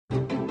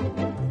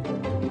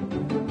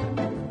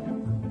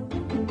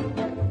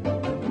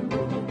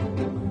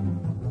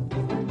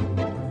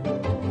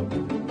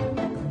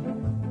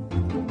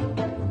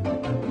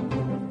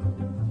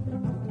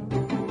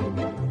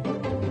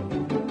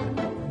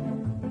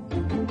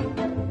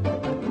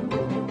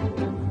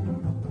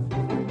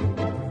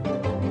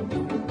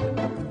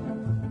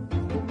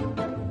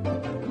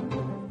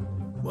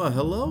Well,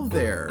 hello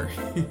there.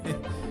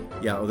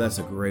 Yeah, well, that's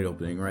a great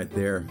opening right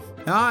there.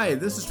 Hi,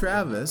 this is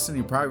Travis, and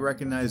you probably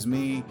recognize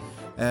me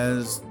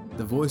as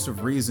the voice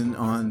of reason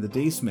on the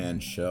Daceman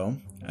show.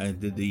 I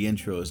did the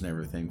intros and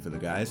everything for the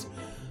guys.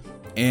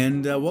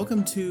 And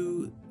welcome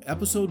to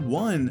episode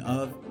 1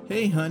 of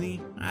Hey Honey,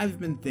 I've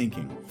Been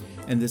Thinking.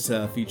 And this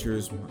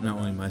features not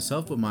only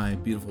myself, but my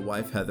beautiful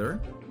wife,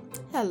 Heather.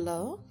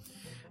 Hello.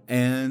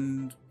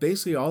 And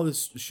basically all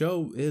this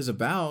show is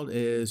about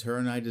is her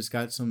and I just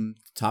got some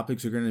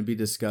topics we're going to be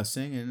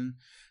discussing and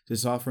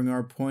just offering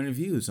our point of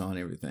views on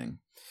everything.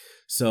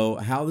 So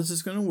how this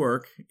is going to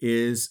work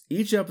is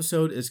each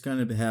episode is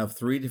going to have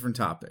 3 different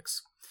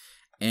topics.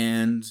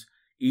 And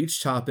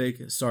each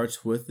topic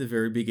starts with the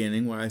very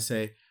beginning where I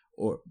say,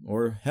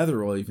 or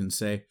Heather will even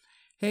say,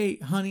 hey,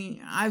 honey,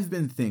 I've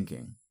been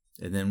thinking.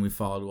 And then we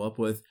follow up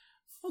with,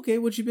 okay,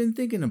 what you been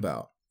thinking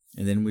about?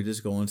 And then we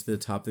just go into the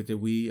topic that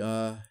we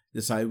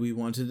decide we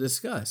want to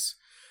discuss.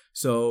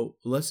 So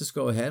let's just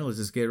go ahead and let's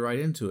just get right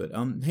into it.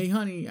 Hey,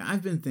 honey,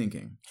 I've been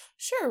thinking.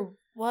 Sure.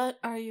 What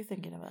are you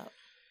thinking about?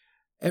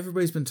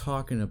 Everybody's been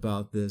talking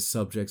about this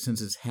subject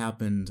since it's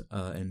happened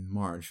in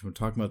March. We're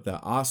talking about the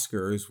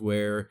Oscars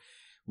where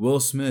Will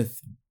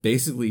Smith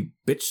basically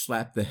bitch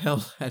slapped the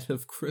hell out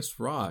of Chris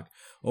Rock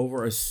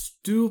over a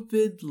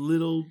stupid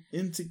little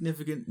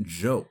insignificant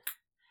joke.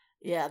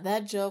 Yeah,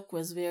 that joke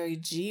was very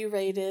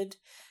G-rated.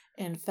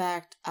 In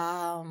fact,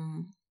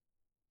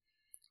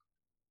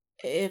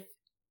 if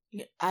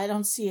I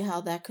don't see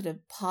how that could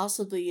have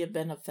possibly have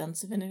been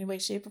offensive in any way,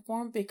 shape, or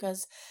form,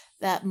 because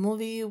that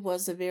movie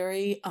was a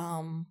very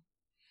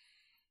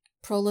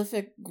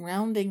prolific,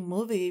 grounding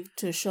movie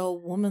to show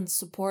women's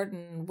support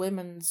and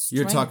women's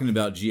strength. You're talking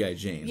about G.I.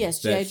 Jane.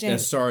 Yes, G.I. Jane. That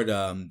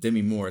starred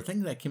Demi Moore. I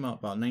think that came out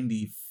about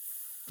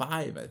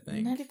 95, I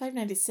think. 95,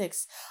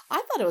 96.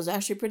 I thought it was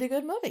actually a pretty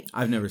good movie.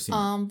 I've never seen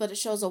it. But it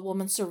shows a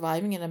woman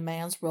surviving in a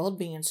man's world,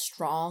 being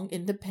strong,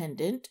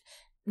 independent,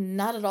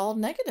 not at all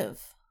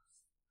negative.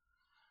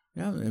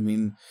 Yeah, I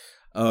mean,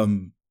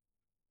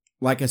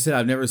 like I said,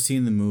 I've never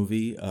seen the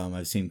movie.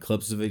 I've seen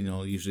clips of it.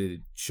 Usually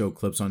they show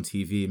clips on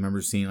TV. I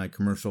remember seeing like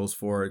commercials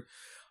for it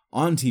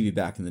on TV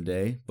back in the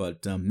day,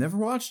 but never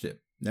watched it.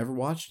 Never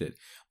watched it.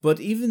 But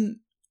even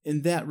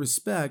in that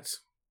respect,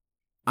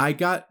 I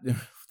got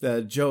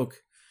the joke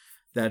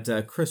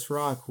that Chris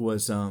Rock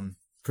was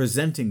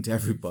presenting to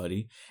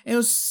everybody. And it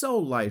was so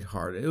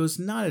lighthearted. It was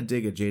not a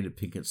dig at Jada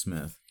Pinkett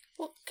Smith.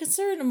 Well,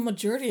 considering the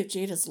majority of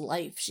Jada's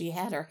life, she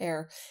had her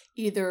hair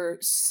either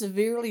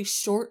severely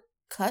short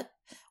cut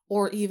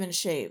or even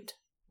shaved.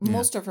 Yeah.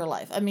 Most of her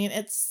life. I mean,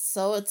 it's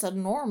a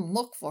norm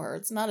look for her.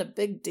 It's not a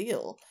big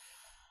deal.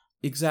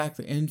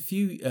 Exactly. And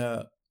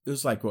it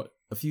was like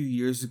a few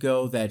years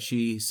ago that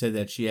she said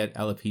that she had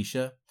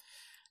alopecia.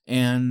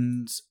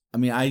 And I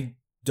mean, I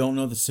don't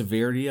know the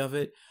severity of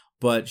it,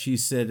 but she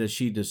said that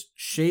she just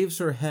shaves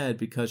her head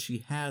because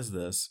she has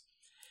this.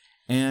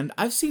 And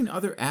I've seen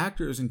other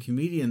actors and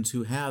comedians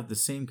who have the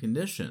same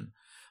condition.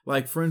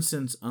 Like, for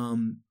instance,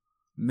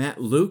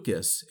 Matt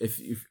Lucas, if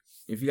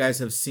you guys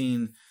have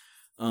seen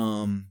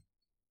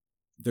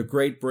The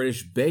Great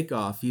British Bake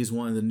Off, he's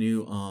one of the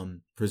new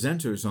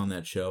presenters on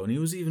that show. And he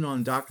was even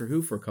on Doctor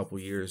Who for a couple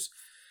years.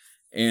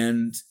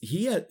 And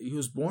he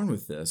was born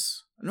with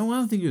this. No, I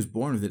don't think he was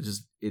born with it.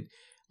 It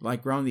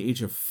like around the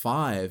age of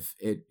 5,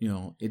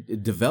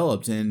 it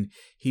developed, and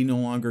he no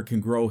longer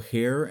can grow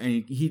hair,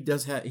 and he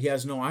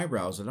has no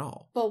eyebrows at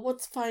all. But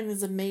what's fine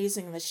is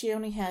amazing that she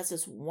only has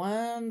this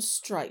one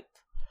stripe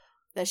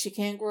that she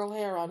can't grow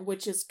hair on,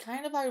 which is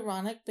kind of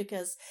ironic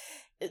because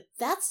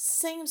that's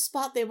the same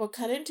spot they were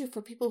cut into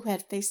for people who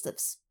had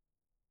facelifts.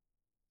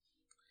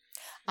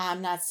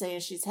 I'm not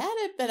saying she's had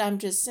it, but I'm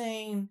just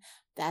saying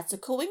that's a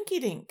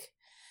coinky-dink.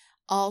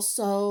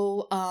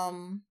 Also,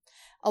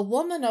 a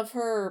woman of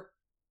her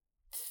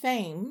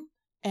fame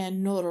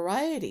and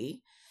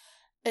notoriety,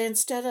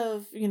 instead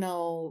of,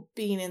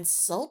 being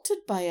insulted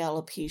by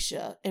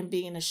alopecia and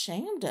being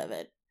ashamed of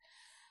it,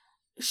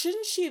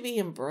 shouldn't she be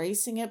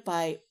embracing it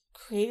by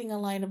creating a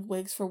line of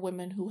wigs for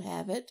women who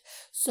have it?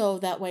 So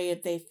that way,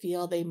 if they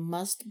feel they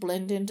must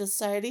blend into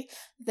society,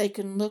 they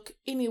can look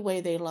any way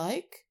they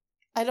like.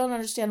 I don't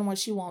understand why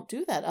she won't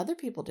do that. Other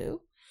people do.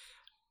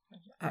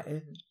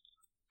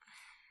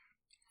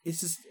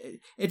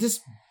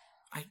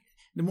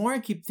 The more I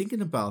keep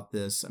thinking about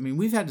this, I mean,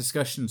 we've had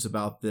discussions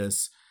about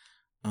this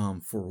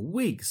for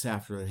weeks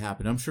after it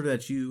happened. I'm sure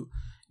that you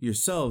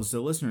yourselves,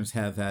 the listeners,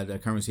 have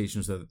had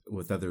conversations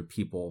with other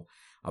people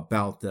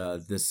about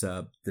the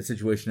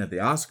situation at the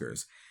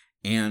Oscars.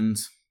 And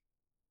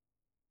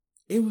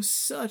it was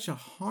such a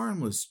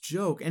harmless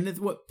joke. And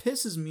what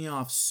pisses me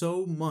off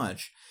so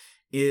much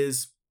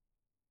is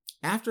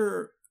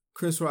after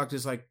Chris Rock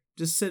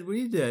just said what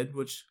he did,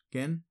 which,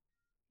 again,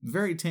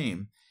 very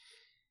tame.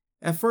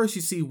 At first,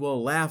 you see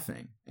Will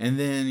laughing, and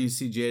then you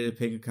see Jada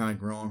Pinkett kind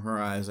of rolling her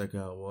eyes like,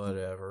 oh,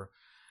 whatever.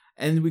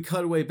 And we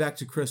cut away back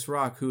to Chris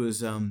Rock, who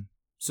is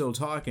still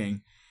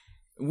talking.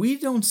 We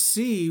don't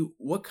see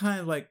what kind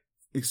of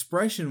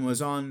expression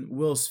was on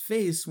Will's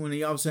face when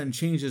he all of a sudden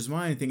changed his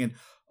mind, thinking,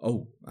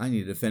 oh, I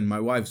need to defend my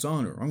wife's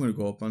honor. I'm going to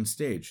go up on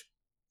stage.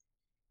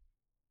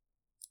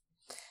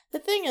 The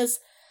thing is,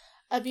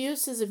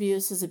 abuse is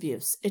abuse is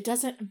abuse. It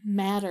doesn't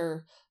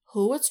matter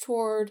who it's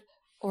toward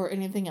or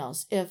anything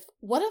else.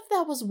 What if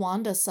that was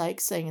Wanda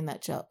Sykes saying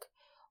that joke?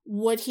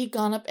 Would he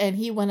gone up and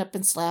he went up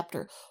and slapped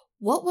her?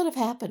 What would have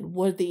happened?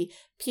 Would the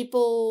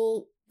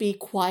people be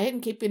quiet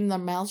and keeping their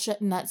mouths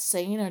shut and not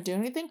saying or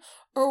doing anything?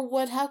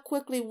 Or how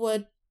quickly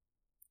would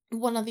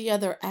one of the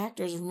other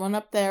actors run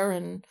up there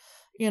and,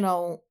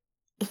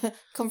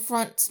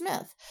 confront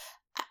Smith?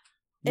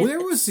 Where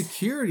was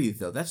security,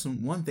 though? That's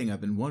one thing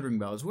I've been wondering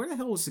about, is where the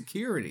hell was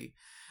security?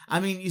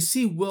 I mean, you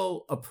see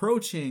Will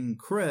approaching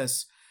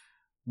Chris.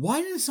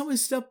 Why didn't somebody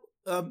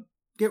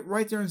get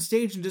right there on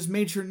stage and just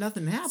made sure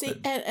nothing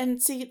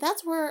happened? See,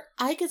 that's where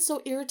I get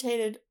so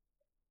irritated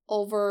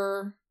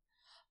over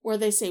where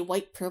they say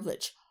white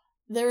privilege.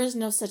 There is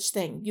no such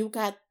thing. You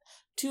got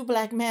two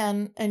black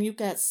men and you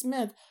got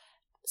Smith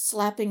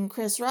slapping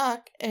Chris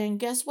Rock, and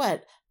guess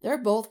what? They're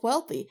both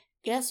wealthy.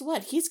 Guess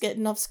what? He's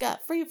getting off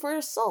scot-free for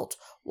assault.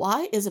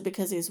 Why? Is it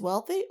because he's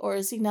wealthy, or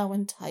is he now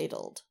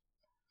entitled?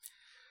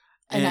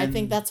 And I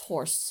think that's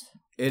horse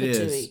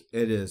patooey.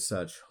 It is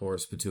such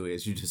horse patooey,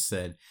 as you just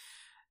said.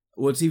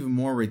 What's even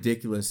more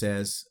ridiculous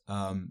is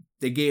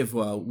they gave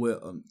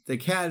Will, the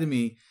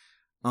Academy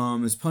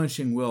is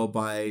punishing Will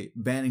by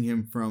banning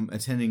him from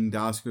attending the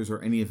Oscars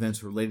or any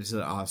events related to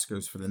the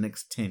Oscars for the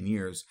next 10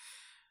 years.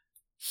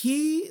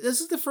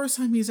 This is the first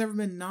time he's ever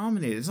been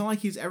nominated. It's not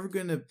like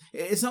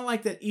it's not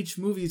like that each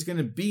movie he's going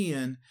to be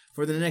in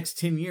for the next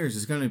 10 years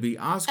is going to be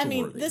Oscar worthy.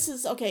 I mean, this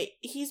is, okay,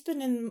 he's been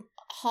in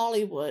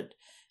Hollywood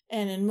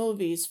and in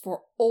movies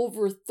for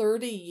over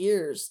 30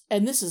 years,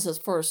 and this is his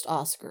first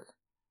Oscar.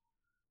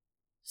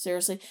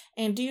 Seriously.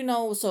 And do you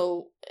know,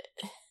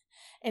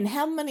 and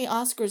how many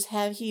Oscars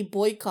have he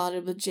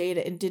boycotted with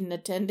Jada and didn't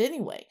attend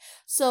anyway?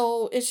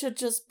 So it should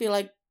just be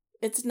like,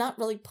 it's not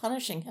really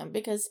punishing him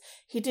because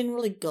he didn't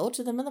really go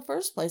to them in the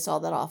first place all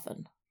that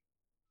often.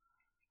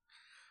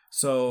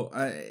 So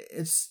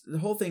the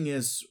whole thing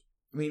is,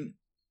 I mean,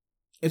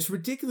 it's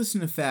ridiculous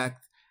in the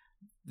fact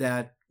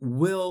that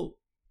Will,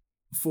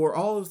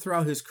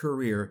 throughout his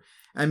career,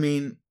 I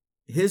mean,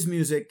 his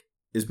music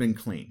has been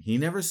clean. He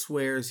never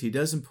swears. He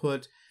doesn't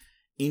put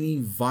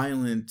any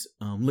violent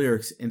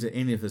lyrics into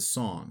any of his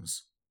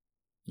songs,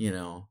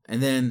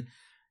 And then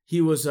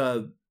he was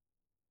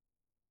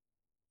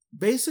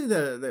basically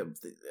the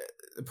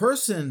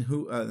person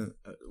who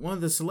one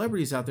of the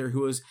celebrities out there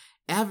who was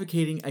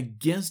advocating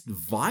against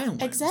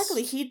violence.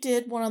 Exactly. He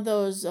did one of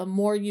those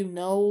more you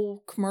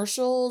know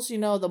commercials,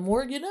 the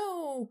more you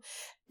know,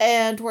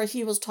 and where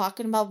he was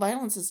talking about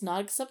violence. It's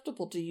not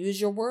acceptable to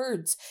use your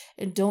words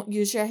and don't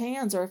use your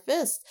hands or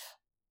fists.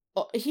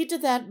 He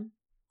did that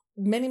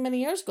many,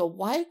 many years ago.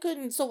 Why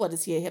couldn't? So what,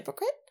 is he a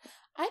hypocrite?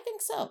 I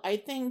think so.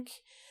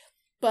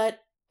 But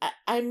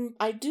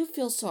I do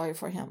feel sorry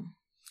for him.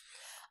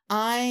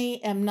 I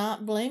am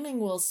not blaming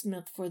Will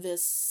Smith for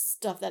this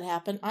stuff that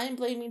happened. I am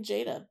blaming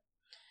Jada.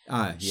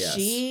 Yes.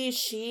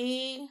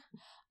 She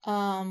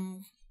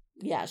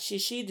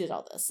did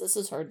all this. This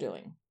is her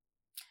doing.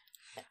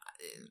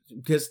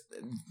 Because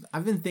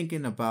I've been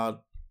thinking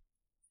about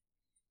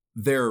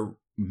their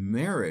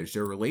marriage,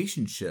 their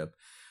relationship.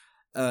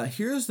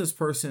 Here's this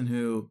person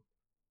who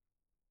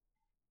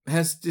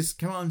has just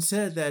come on and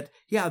said that,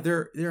 yeah,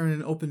 they're in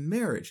an open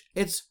marriage.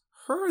 It's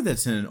her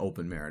that's in an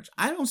open marriage.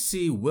 I don't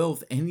see Will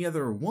with any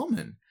other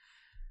woman.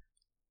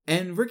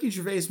 And Ricky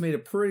Gervais made a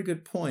pretty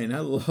good point. I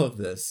love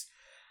this.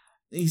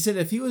 He said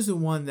if he was the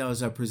one that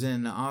was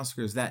presenting the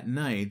Oscars that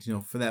night,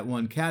 for that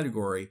one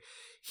category,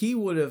 he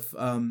would have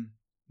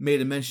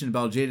made a mention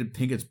about Jada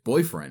Pinkett's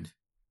boyfriend.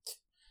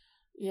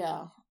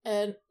 Yeah,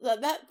 and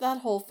that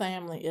whole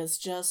family is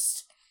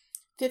just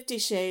 50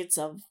 shades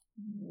of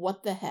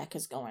what the heck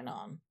is going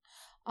on.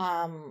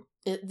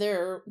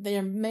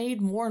 They're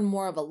made more and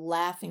more of a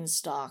laughing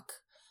stock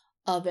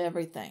of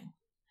everything.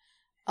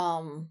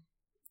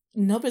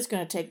 Nobody's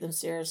going to take them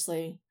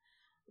seriously.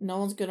 No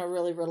one's going to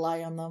really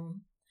rely on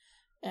them.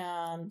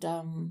 And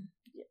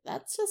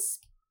that's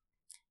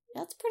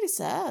pretty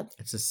sad.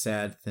 It's a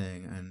sad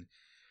thing.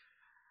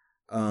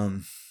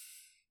 And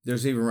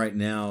there's even right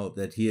now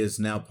that he is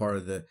now part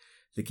of the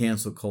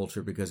cancel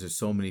culture because there's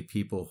so many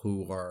people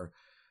who are,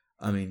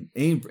 I mean,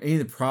 any of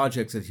the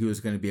projects that he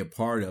was going to be a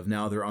part of,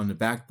 now they're on the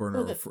back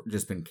burner or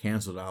just been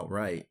canceled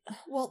outright.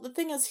 Well, the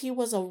thing is, he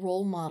was a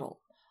role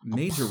model.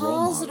 Major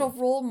positive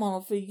role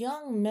model for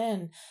young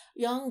men,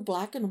 young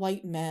black and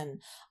white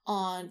men,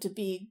 to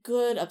be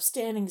good,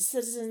 upstanding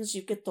citizens.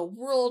 You get the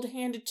world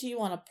handed to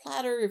you on a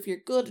platter if you're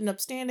good and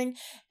upstanding.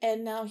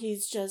 And now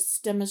he's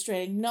just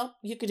demonstrating, nope,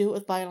 you could do it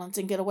with violence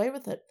and get away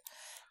with it.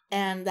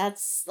 And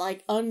that's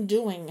like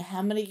undoing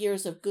how many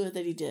years of good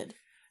that he did.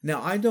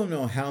 Now, I don't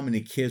know how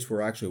many kids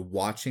were actually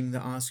watching the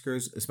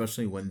Oscars,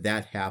 especially when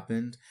that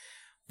happened.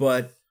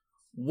 But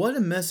what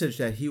a message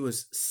that he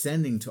was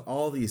sending to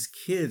all these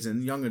kids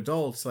and young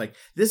adults. Like,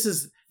 this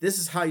is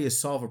how you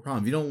solve a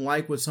problem. If you don't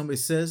like what somebody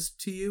says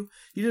to you,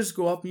 you just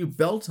go up and you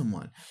belt them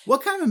one.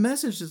 What kind of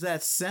message does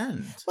that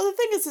send? Well, the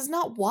thing is, it's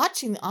not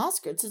watching the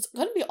Oscars. It's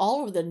going to be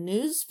all over the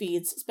news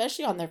feeds,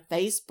 especially on their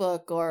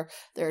Facebook or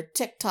their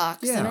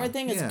TikToks and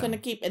everything. It's going to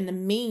keep, and the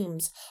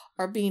memes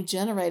are being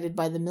generated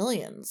by the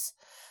millions.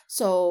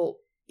 So,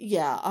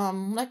 yeah,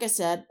 like I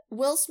said,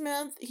 Will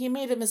Smith, he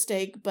made a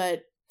mistake,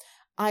 but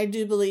I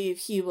do believe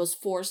he was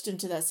forced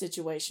into that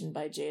situation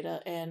by Jada,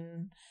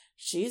 and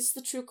she's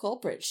the true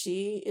culprit.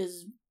 She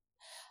is,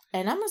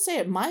 and I'm going to say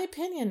it, my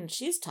opinion,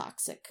 she's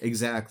toxic.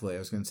 Exactly. I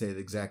was going to say the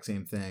exact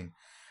same thing.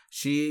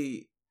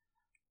 She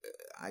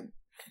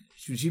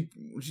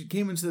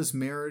came into this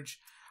marriage.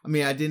 I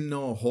mean, I didn't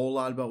know a whole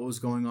lot about what was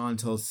going on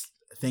until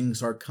things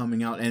start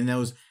coming out, and that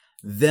was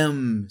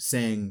them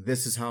saying,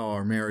 this is how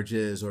our marriage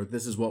is, or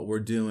this is what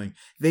we're doing.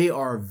 They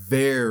are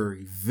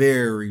very,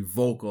 very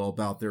vocal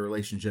about their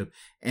relationship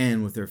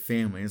and with their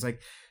family. It's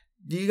like,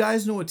 do you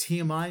guys know what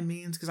TMI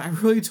means? Because I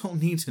really don't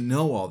need to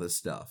know all this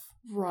stuff.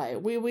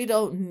 Right. We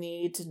don't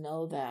need to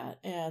know that.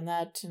 And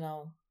that,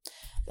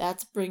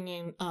 that's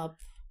bringing up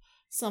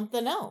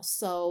something else.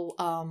 So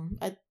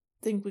I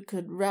think we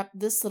could wrap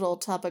this little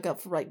topic up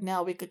for right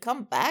now. We could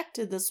come back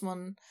to this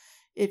one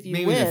if you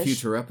maybe wish. In a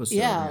future episode.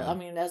 Yeah, I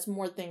mean, as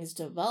more things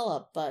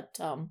develop. But,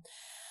 hey,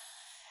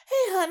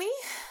 honey,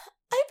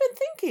 I've been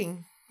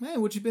thinking. Hey,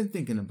 what you been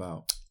thinking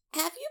about?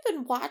 Have you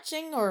been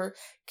watching or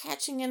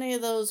catching any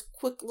of those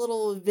quick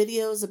little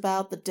videos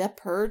about the Depp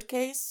Heard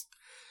case?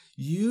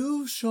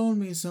 You've shown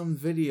me some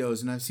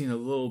videos, and I've seen a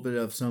little bit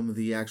of some of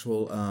the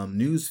actual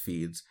news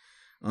feeds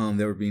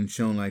that were being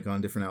shown, like on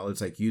different outlets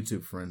like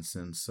YouTube, for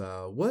instance.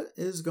 What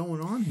is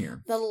going on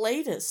here? The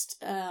latest,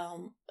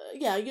 you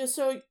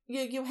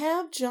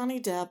have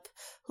Johnny Depp,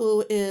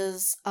 who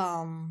is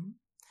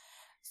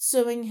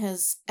suing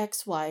his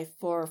ex-wife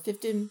for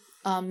 $15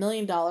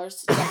 million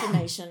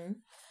defamation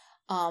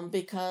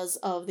because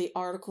of the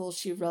article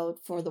she wrote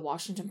for the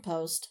Washington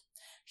Post.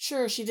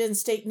 Sure, she didn't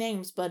state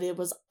names, but it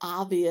was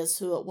obvious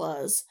who it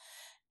was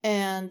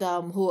and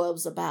who it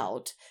was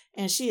about.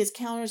 And she is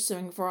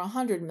countersuing for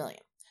 $100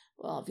 million.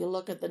 Well, if you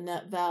look at the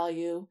net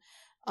value,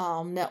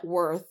 net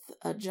worth,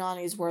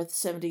 Johnny's worth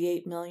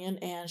 $78 million,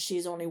 and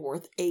she's only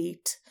worth $8 million.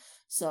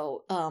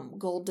 So,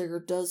 gold digger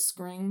does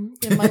scream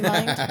in my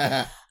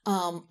mind.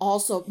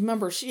 Also,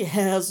 remember, she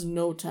has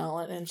no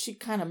talent, and she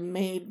kind of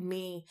made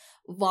me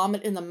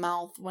vomit in the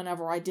mouth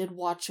whenever I did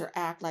watch her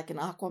act like an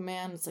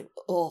Aquaman. It's like,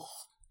 oh.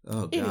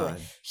 Oh, God. Anyway,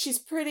 she's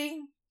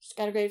pretty. She's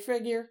got a great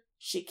figure.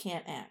 She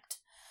can't act.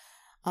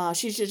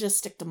 She should just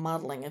stick to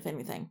modeling, if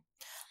anything.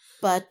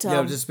 But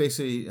just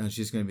basically,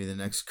 she's going to be the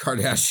next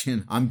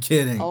Kardashian. I'm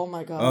kidding. Oh,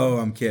 my God. Oh,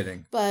 I'm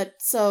kidding. But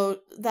so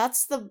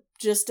that's the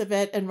gist of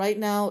it. And right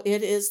now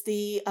it is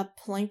the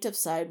plaintiff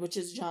side, which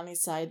is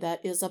Johnny's side,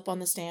 that is up on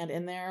the stand.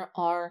 And there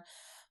are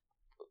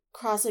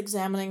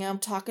cross-examining him,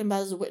 talking about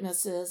his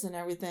witnesses and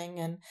everything.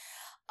 And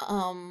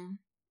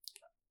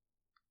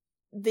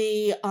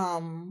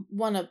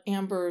one of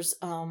Amber's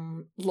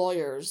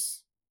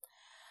lawyers,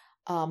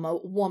 a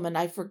woman,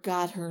 I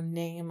forgot her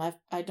name. I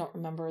don't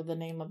remember the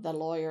name of the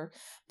lawyer,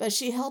 but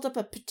she held up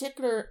a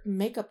particular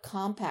makeup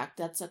compact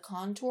that's a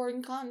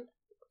contouring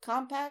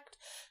compact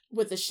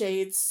with the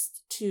shades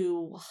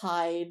to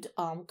hide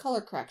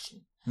color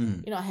correction.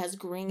 It has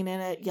green in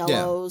it,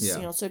 yellows,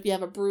 so if you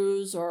have a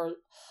bruise or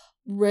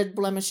red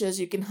blemishes,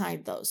 you can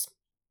hide those.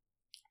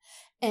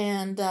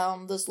 And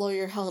this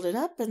lawyer held it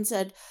up and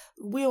said,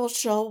 we will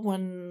show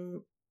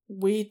when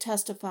we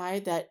testify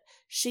that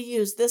she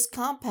used this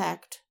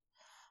compact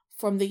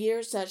from the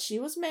years that she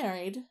was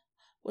married,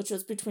 which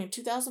was between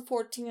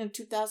 2014 and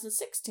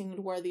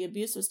 2016, where the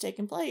abuse was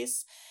taking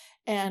place,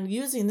 and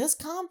using this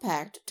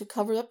compact to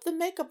cover up the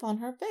makeup on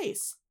her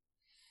face.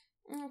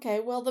 Okay,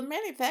 well, the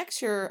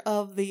manufacturer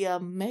of the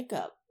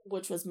makeup,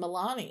 which was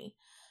Milani,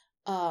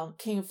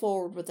 came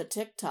forward with a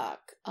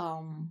TikTok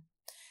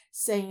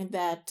saying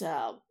that,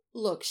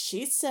 look,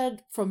 she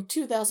said from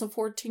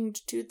 2014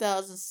 to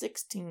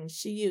 2016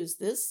 she used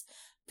this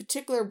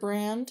particular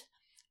brand.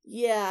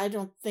 Yeah, I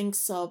don't think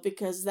so,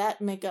 because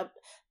that makeup,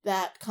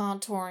 that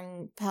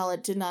contouring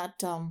palette did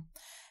not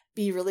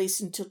be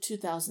released until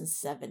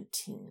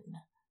 2017.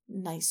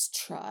 Nice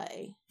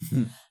try.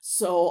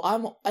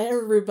 So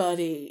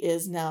everybody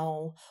is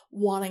now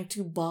wanting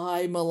to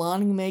buy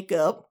Milani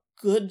makeup.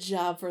 Good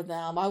job for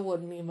them. I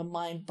wouldn't even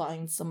mind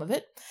buying some of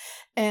it.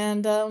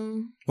 And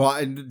well,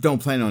 I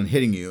don't plan on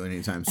hitting you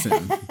anytime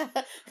soon.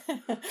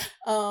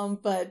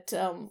 But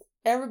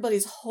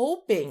everybody's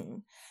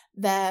hoping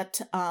that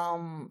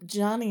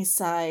Johnny's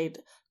side,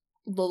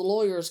 the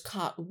lawyers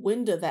caught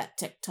wind of that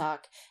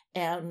TikTok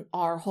and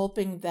are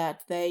hoping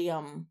that they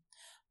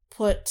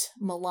put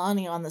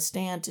Milani on the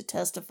stand to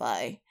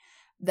testify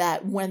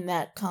that when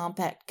that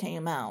compact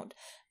came out,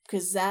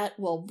 because that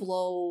will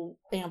blow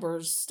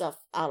Amber's stuff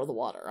out of the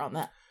water on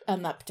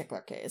that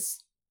particular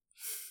case.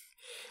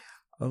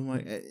 Oh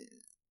my!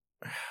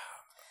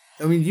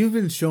 I mean, you've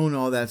been showing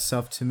all that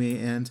stuff to me,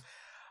 and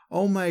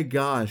Oh my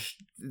gosh,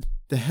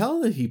 the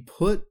hell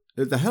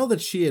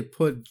that she had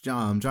put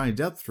Johnny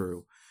Depp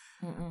through.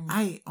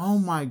 Oh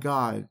my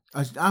God.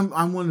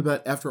 I'm willing to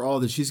bet after all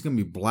that she's going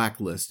to be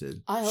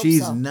blacklisted. I hope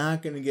she's so.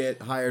 not going to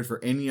get hired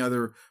for any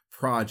other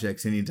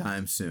projects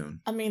anytime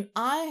soon. I mean,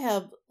 I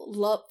have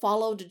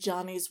followed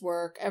Johnny's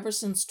work ever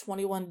since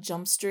 21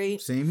 Jump Street.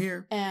 Same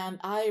here. And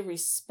I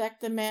respect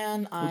the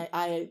man.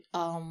 I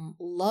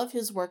love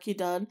his work he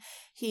done.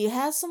 He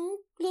has some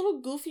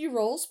little goofy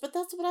roles, but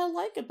that's what I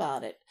like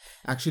about it.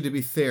 Actually, to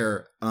be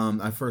fair,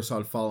 I first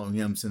started following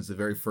him since the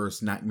very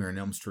first Nightmare on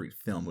Elm Street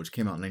film, which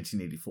came out in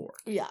 1984.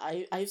 Yeah,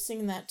 I've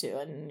seen that too.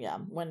 And yeah,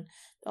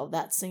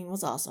 that scene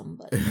was awesome.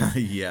 But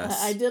yes.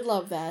 I did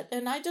love that.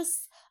 And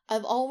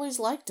I've always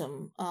liked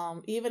him.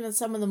 Even in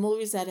some of the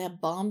movies that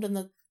have bombed in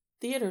the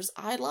theaters,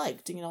 I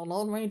liked.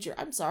 Lone Ranger.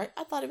 I'm sorry,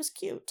 I thought it was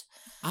cute.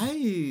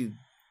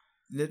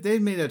 They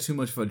made that too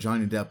much for a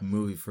Johnny Depp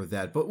movie for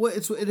that, but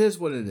it is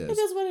what it is. It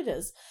is what it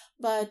is.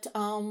 But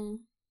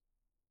on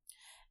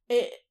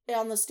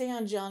the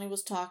stand, Johnny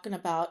was talking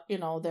about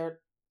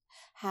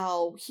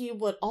how he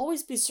would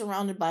always be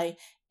surrounded by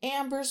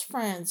Amber's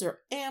friends or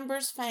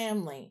Amber's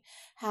family,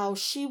 how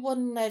she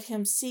wouldn't let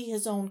him see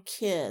his own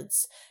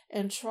kids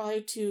and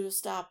try to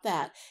stop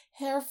that.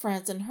 Her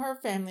friends and her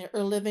family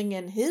are living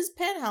in his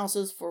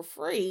penthouses for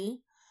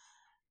free,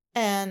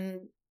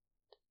 and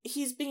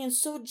he's being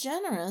so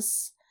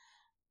generous,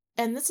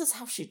 and this is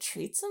how she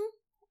treats him?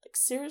 Like,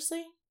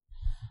 seriously?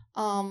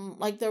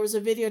 Like there was a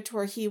video to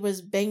where he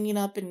was banging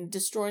up and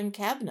destroying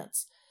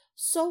cabinets.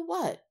 So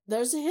what?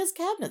 Those are his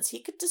cabinets.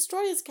 He could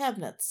destroy his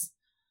cabinets.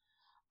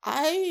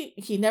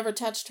 He never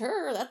touched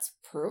her. That's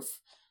proof.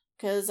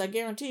 Because I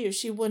guarantee you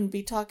she wouldn't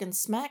be talking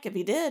smack if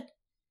he did.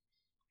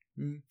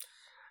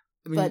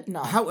 But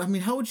no.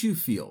 How would you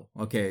feel?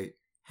 Okay.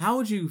 How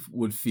would you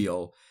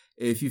feel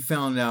if you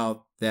found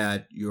out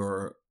that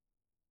your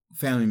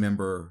family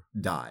member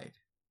died?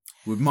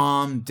 With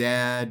mom,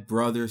 dad,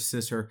 brother,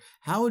 sister,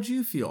 how would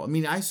you feel? I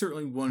mean, I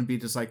certainly wouldn't be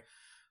just like,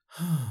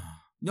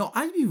 no,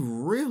 I'd be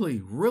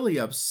really, really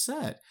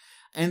upset.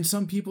 And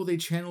some people, they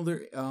channel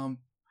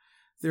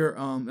their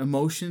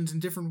emotions in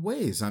different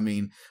ways. I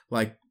mean,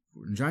 like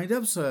Johnny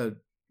Depp's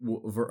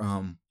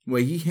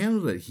way he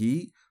handled it,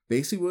 he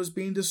basically was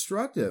being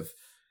destructive.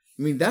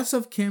 I mean, that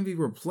stuff can be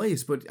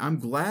replaced, but I'm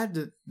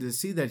glad to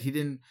see that he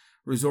didn't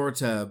resort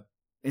to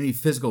any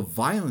physical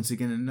violence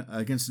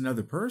against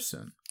another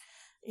person.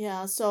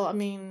 Yeah, so, I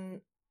mean,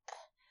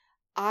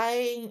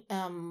 I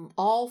am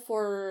all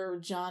for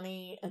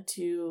Johnny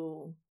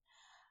to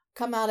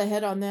come out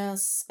ahead on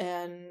this,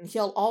 and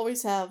he'll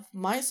always have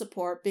my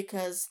support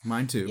because...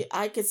 Mine too.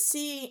 I could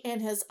see in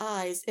his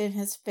eyes, in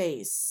his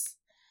face,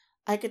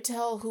 I could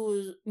tell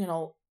who,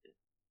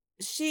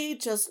 she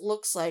just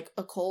looks like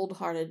a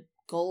cold-hearted,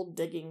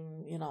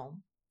 gold-digging,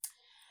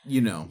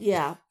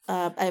 Yeah,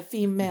 a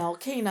female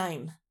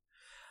canine.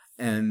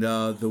 And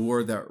the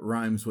word that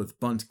rhymes with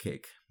bunt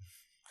cake.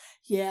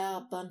 Yeah,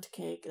 bunt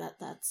cake.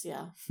 That's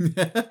yeah.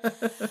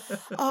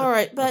 All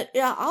right, but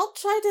yeah, I'll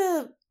try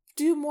to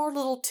do more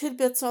little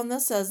tidbits on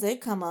this as they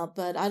come up,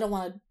 but I don't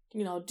want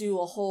to, do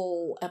a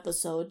whole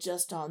episode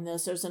just on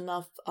this. There's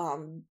enough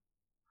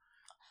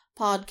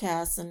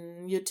podcasts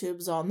and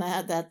YouTubes on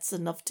that. That's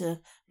enough to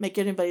make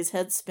anybody's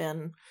head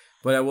spin.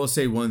 But I will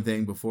say one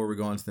thing before we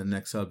go on to the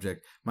next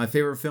subject. My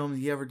favorite film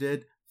he ever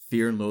did,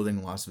 Fear and Loathing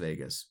in Las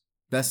Vegas.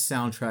 Best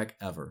soundtrack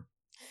ever.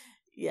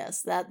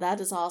 Yes, that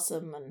is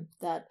awesome, and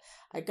that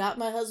I got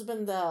my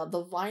husband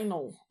the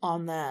vinyl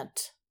on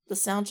that, the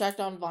soundtrack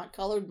on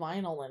colored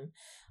vinyl,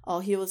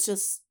 and he was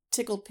just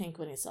tickled pink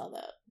when he saw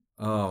that.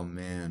 Oh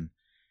man,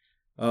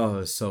 oh,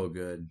 it's so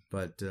good.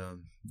 But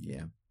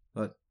yeah,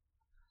 but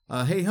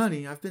hey,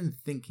 honey, I've been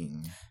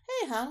thinking.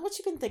 Hey, hon, what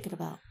you been thinking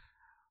about?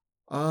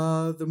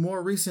 The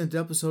more recent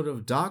episode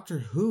of Doctor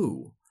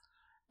Who,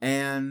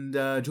 and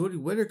Jodie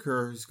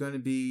Whittaker is going to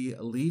be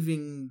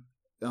leaving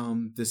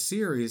the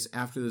series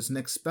after this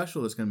next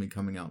special that's going to be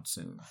coming out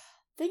soon.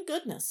 Thank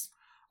goodness.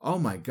 Oh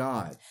my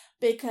God.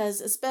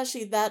 Because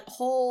especially that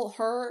whole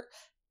her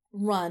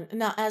run.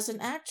 Now, as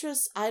an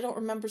actress, I don't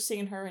remember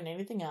seeing her in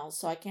anything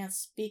else, so I can't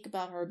speak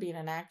about her being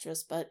an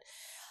actress, but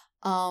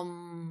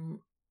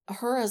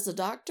her as a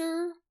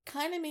doctor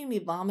kind of made me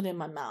vomit in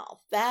my mouth.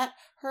 That,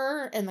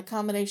 her, and the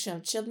combination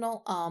of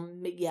Chibnall,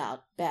 yeah,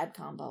 bad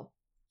combo.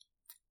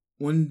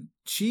 When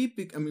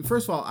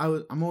first of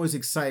all, I'm always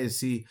excited to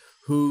see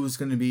who's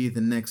going to be the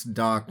next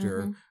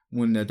Doctor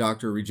when the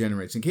Doctor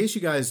regenerates. In case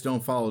you guys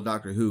don't follow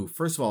Doctor Who,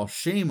 first of all,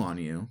 shame on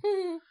you.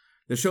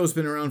 The show's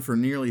been around for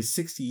nearly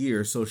 60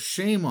 years, so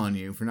shame on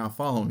you for not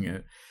following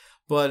it.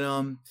 But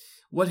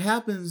what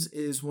happens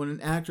is when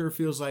an actor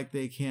feels like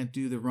they can't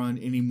do the run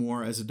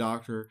anymore as a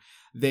Doctor,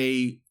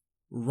 they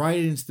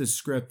write into the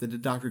script that the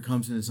Doctor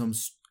comes in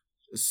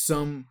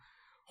some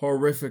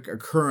horrific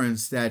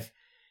occurrence that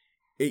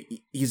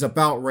he's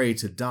about ready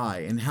to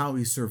die, and how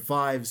he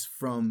survives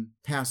from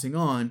passing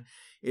on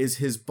is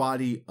his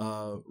body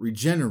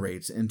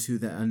regenerates into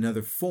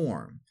another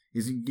form.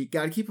 You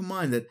got to keep in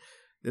mind that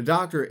the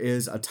Doctor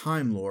is a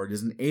Time Lord,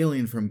 is an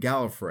alien from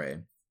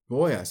Gallifrey,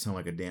 Boy, I sound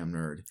like a damn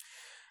nerd.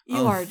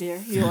 You are, dear.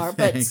 You are.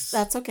 But Thanks.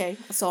 that's okay.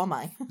 So am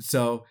I.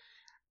 So,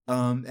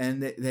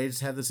 and they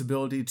just have this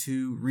ability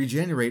to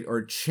regenerate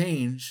or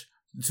change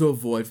to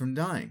avoid from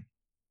dying.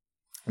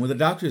 Well, the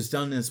Doctor has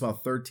done this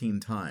about 13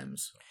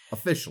 times,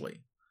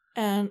 officially.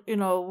 And,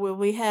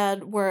 we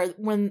had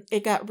when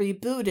it got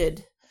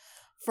rebooted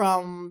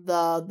from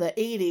the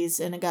 80s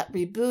and it got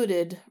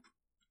rebooted,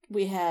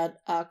 we had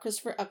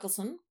Christopher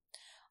Eccleston,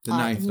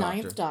 The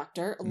Ninth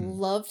Doctor.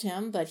 Loved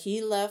him, but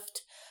he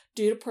left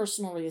due to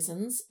personal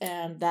reasons,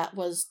 and that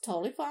was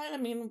totally fine. I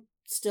mean,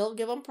 still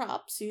give him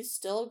props. He's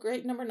still a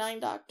great number 9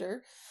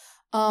 Doctor.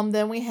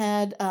 Then we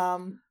had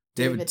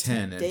David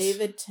Tennant.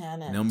 David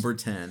Tennant. Number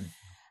 10.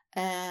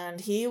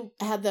 And he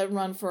had that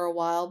run for a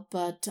while,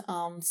 but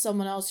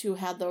someone else who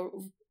had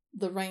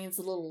the reigns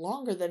a little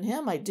longer than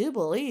him, I do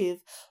believe,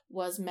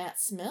 was Matt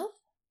Smith.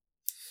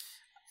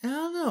 I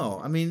don't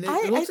know. I mean,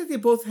 it looks like they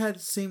both had the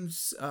same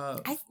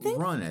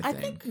run, I think. I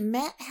think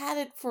Matt had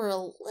it for a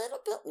little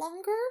bit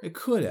longer. It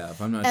could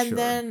have. I'm not sure. And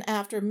then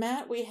after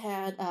Matt, we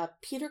had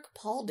Peter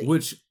Capaldi.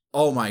 Which,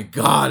 oh my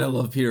God, I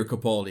love Peter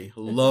Capaldi.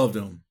 Loved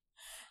him.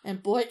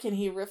 And boy, can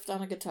he riff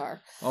on a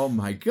guitar. Oh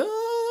my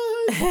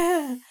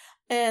God.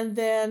 And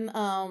then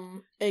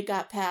it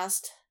got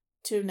passed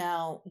to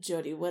now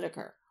Jodie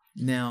Whittaker.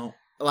 Now,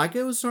 like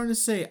I was starting to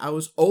say, I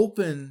was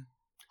open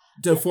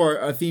for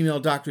a female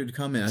doctor to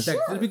come in. I thought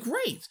that'd be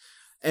great.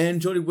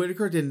 And Jodie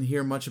Whittaker, didn't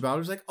hear much about her. I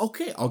was like,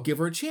 okay, I'll give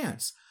her a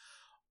chance.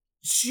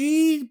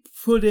 She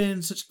put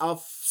in such a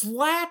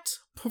flat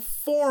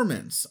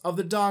performance of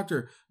the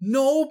Doctor.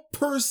 No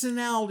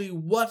personality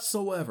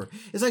whatsoever.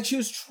 It's like she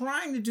was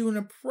trying to do an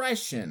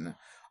impression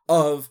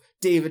of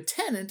David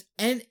Tennant,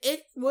 and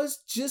it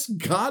was just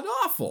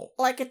god-awful.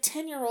 Like a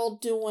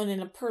 10-year-old doing an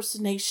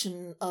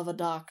impersonation of a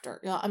doctor.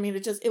 Yeah, I mean,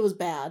 it was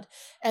bad.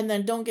 And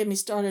then don't get me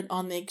started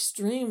on the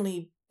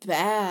extremely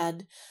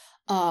bad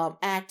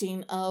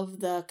acting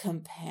of the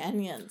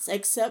companions,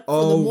 except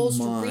for the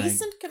most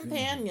recent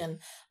companion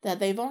that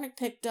they've only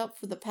picked up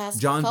for the past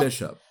John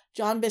Bishop.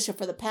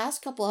 For the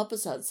past couple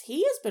episodes.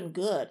 He has been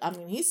good. I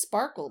mean, he's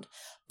sparkled.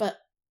 But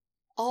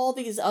all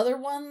these other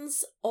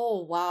ones,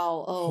 oh,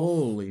 wow. Oh.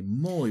 Holy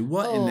moly,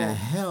 what in the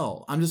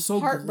hell? I'm just so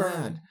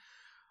glad.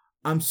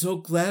 I'm so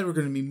glad we're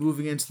going to be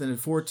moving into the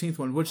 14th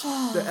one, which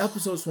the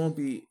episodes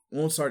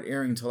won't start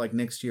airing until like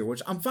next year,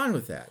 which I'm fine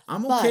with that.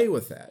 I'm okay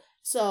with that.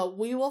 So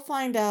we will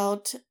find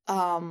out.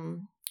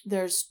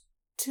 There's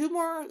 2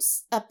 more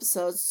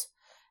episodes.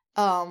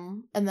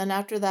 And then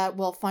after that,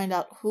 we'll find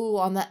out who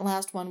on that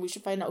last one. We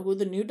should find out who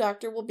the new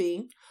Doctor will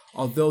be.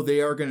 Although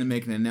they are going to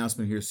make an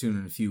announcement here soon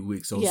in a few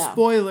weeks, so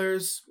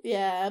spoilers.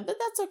 Yeah, but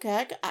that's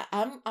okay.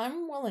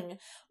 I'm willing.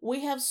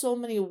 We have so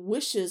many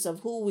wishes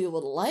of who we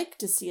would like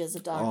to see as a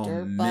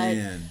Doctor, but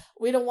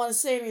we don't want to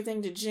say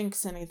anything to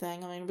jinx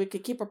anything. I mean, we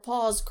could keep our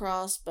paws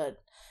crossed, but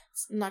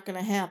it's not going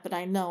to happen.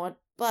 I know it,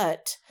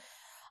 but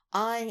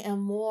I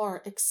am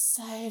more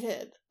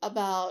excited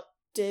about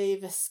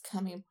Davis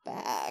coming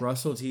back.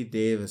 Russell T.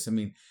 Davis. I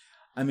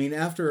mean,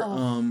 after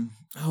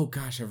oh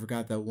gosh, I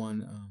forgot that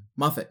one.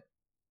 Moffat.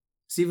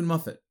 Stephen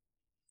Moffat.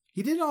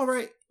 He did all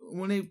right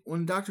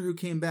when Doctor Who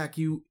came back.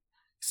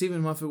 Stephen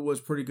Moffat was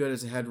pretty good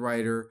as a head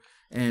writer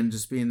and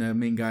just being the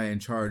main guy in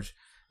charge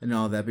and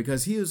all that,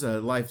 because he was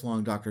a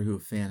lifelong Doctor Who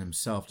fan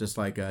himself, just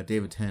like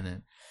David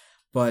Tennant.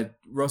 But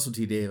Russell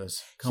T.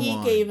 Davis, come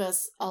on. He gave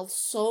us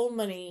so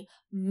many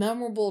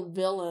memorable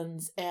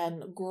villains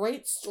and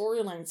great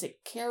storylines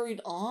that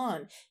carried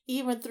on,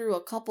 even through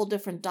a couple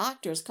different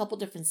Doctors, couple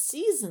different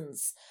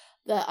seasons.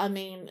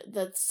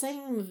 The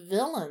same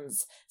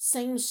villains,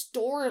 same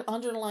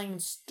underlying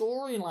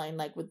storyline,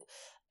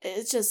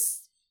 it's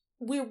just,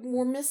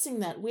 we're missing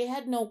that. We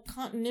had no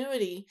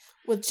continuity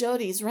with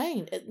Jodie's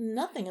reign.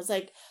 Nothing. It's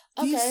like,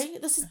 okay,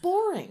 this is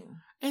boring.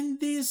 And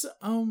these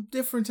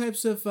different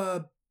types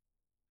of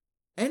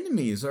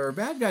enemies or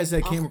bad guys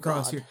that came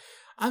across here.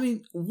 I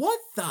mean, what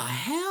the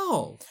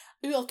hell?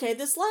 Okay,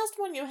 this last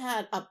one you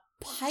had a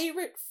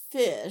pirate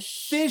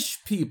fish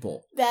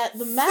people. That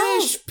the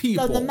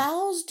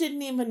mouths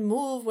didn't even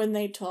move when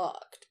they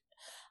talked.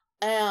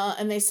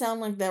 And they sound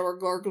like they were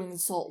gargling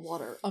salt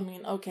water. I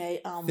mean,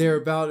 okay. They're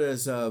about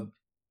as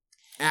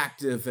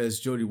active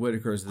as Jodie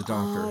Whittaker as the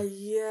Doctor.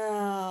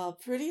 Yeah,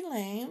 pretty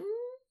lame.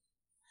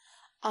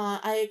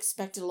 I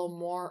expected a little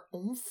more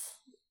oomph,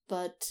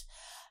 but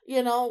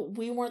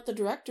we weren't the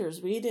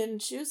directors. We didn't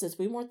choose this.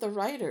 We weren't the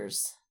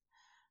writers.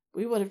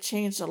 We would have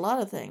changed a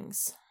lot of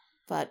things,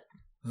 but.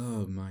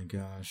 Oh my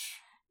gosh.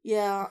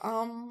 Yeah,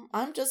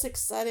 I'm just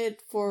excited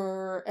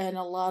and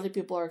a lot of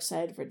people are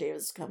excited for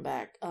Davis to come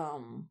back,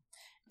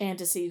 and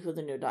to see who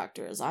the new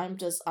Doctor is. I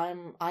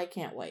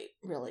can't wait,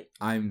 really.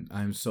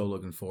 I'm so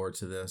looking forward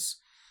to this.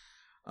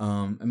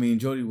 I mean,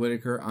 Jodie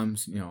Whittaker,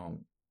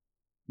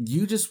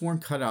 you just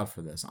weren't cut out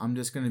for this. I'm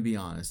just going to be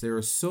honest. There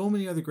are so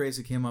many other greats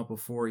that came up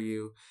before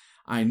you.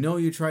 I know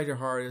you tried your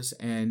hardest,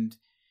 and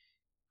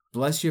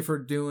bless you for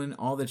doing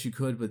all that you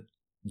could, but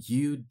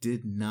you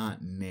did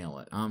not nail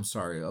it. I'm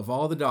sorry. Of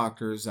all the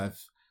Doctors, I've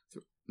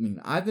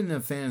been a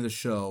fan of the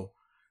show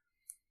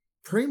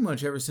pretty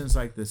much ever since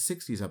like the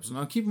 60s episode.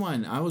 Now keep in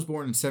mind, I was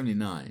born in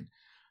 79.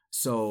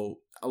 So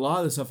a lot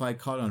of the stuff I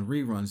caught on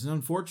reruns. And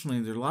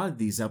unfortunately, there are a lot of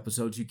these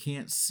episodes you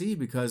can't see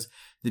because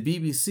the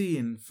BBC,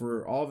 and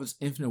for all of its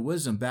infinite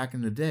wisdom back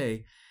in the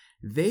day,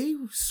 they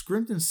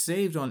scrimped and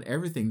saved on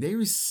everything. They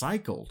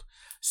recycled.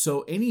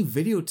 So any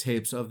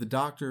videotapes of the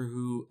Doctor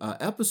Who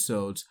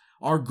episodes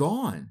are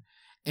gone.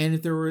 And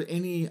if there were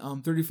any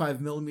 35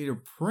 millimeter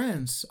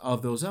prints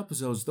of those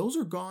episodes, those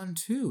are gone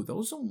too.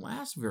 Those don't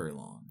last very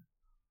long.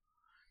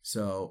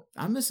 So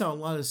I miss out on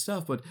a lot of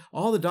stuff, but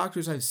all the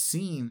Doctors I've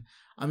seen,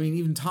 I mean,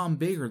 even Tom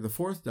Baker, the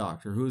fourth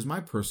Doctor, who is my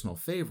personal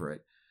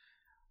favorite,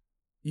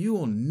 you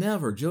will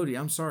never, Jodie,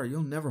 I'm sorry,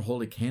 you'll never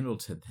hold a candle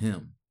to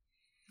him.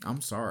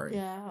 I'm sorry.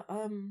 Yeah,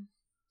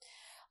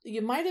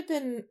 you might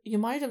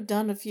have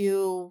done a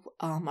few,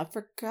 I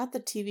forgot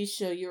the TV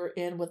show you were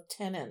in with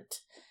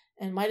Tennant,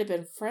 and might have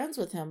been friends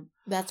with him.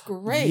 That's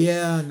great.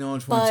 Yeah, no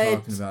one's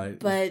talking about it.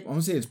 But I want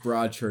to say it's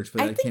Broadchurch,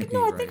 but I can't be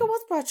right. I think it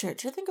was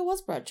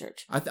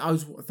Broadchurch. I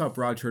thought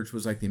Broadchurch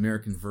was like the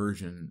American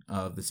version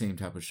of the same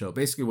type of show.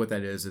 Basically what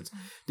that is, it's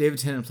David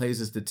Tennant plays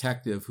this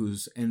detective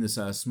who's in this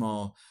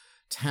small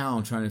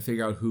town trying to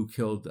figure out who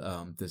killed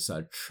this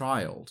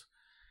child.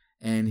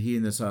 And he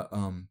and this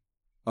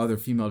other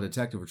female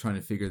detective were trying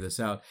to figure this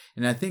out.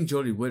 And I think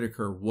Jodie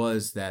Whittaker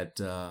was that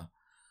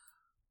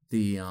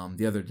the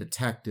other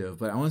detective.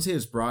 But I want to say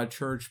it's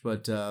Broadchurch,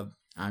 but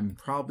I'm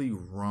probably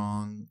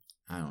wrong.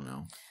 I don't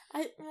know.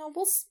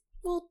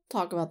 We'll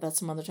talk about that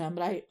some other time,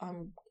 but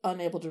I'm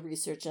unable to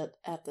research it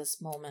at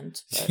this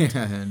moment. But,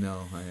 yeah,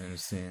 no, I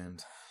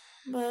understand.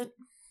 But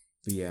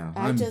yeah,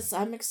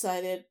 I'm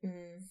excited,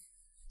 and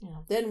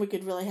then we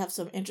could really have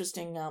some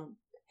interesting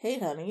hey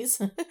honeys.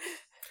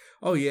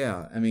 Oh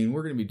yeah, I mean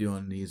we're gonna be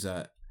doing these.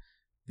 We're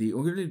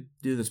gonna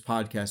do this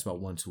podcast about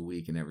once a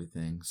week and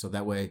everything, so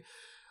that way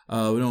we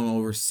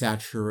don't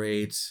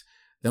oversaturate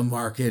the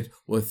market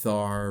with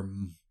our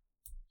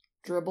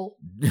dribble,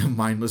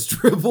 mindless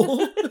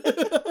dribble.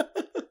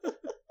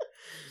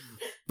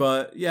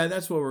 But yeah,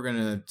 that's what we're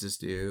gonna just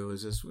do.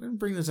 We're gonna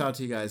bring this out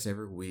to you guys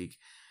every week,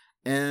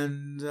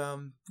 and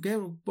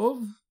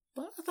both.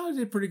 But I thought I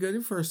did pretty good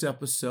in the first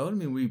episode. I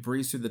mean, we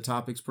breezed through the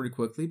topics pretty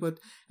quickly, but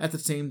at the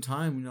same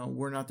time,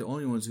 we're not the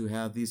only ones who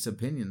have these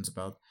opinions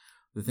about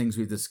the things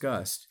we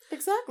discussed.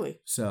 Exactly.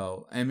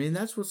 So, I mean,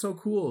 that's what's so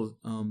cool.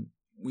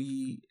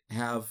 We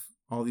have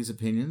all these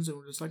opinions, and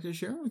we'd just like to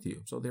share them with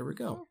you. So there we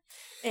go.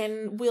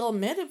 And we'll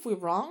admit if we're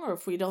wrong or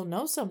if we don't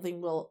know something,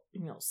 we'll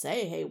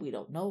say, hey, we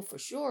don't know for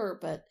sure,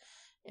 but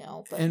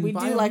we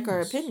do like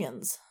our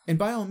opinions. And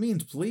by all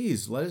means,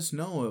 please let us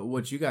know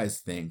what you guys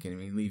think. I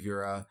mean, leave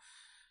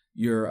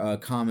your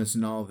comments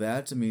and all of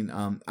that. I mean,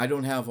 I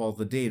don't have all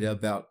the data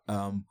about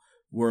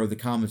where the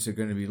comments are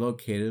going to be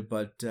located,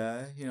 but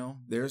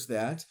there's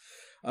that.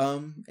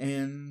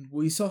 And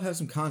we still have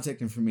some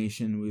contact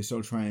information we're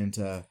still trying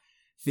to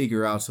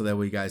figure out, so that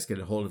way you guys get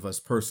a hold of us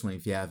personally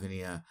if you have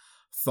any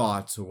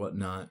thoughts or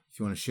whatnot, if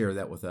you want to share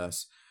that with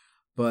us.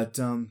 But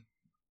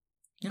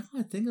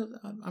I think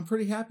I'm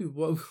pretty happy with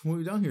what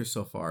we've done here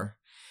so far.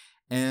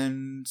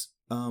 And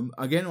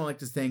again, I'd like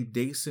to thank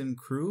Dace and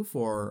crew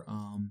for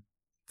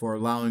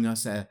allowing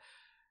us to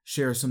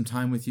share some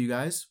time with you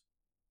guys.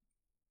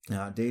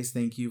 Dace,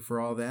 thank you for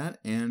all that.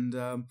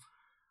 And,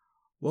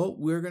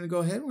 we're going to go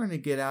ahead. We're going to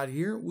get out of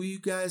here. Will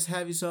you guys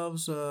have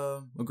yourselves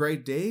a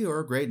great day or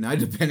a great night,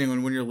 depending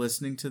on when you're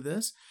listening to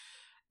this.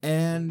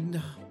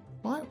 And,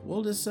 all right,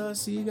 we'll just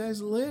see you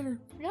guys later.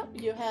 Yep,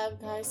 you have,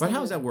 guys. But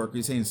how does that work?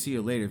 You're saying see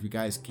you later if you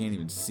guys can't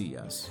even see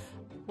us.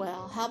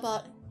 Well, how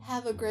about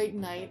have a great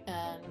night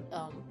and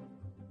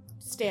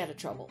stay out of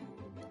trouble.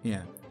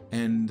 Yeah,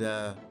 and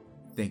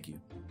thank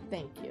you.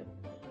 Thank you.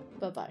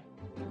 Bye-bye.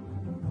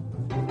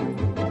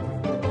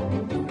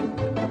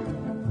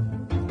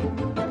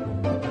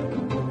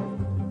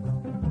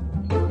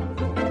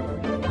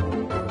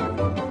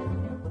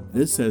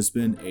 This has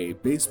been a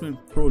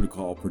Basement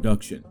Protocol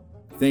production.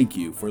 Thank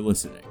you for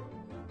listening.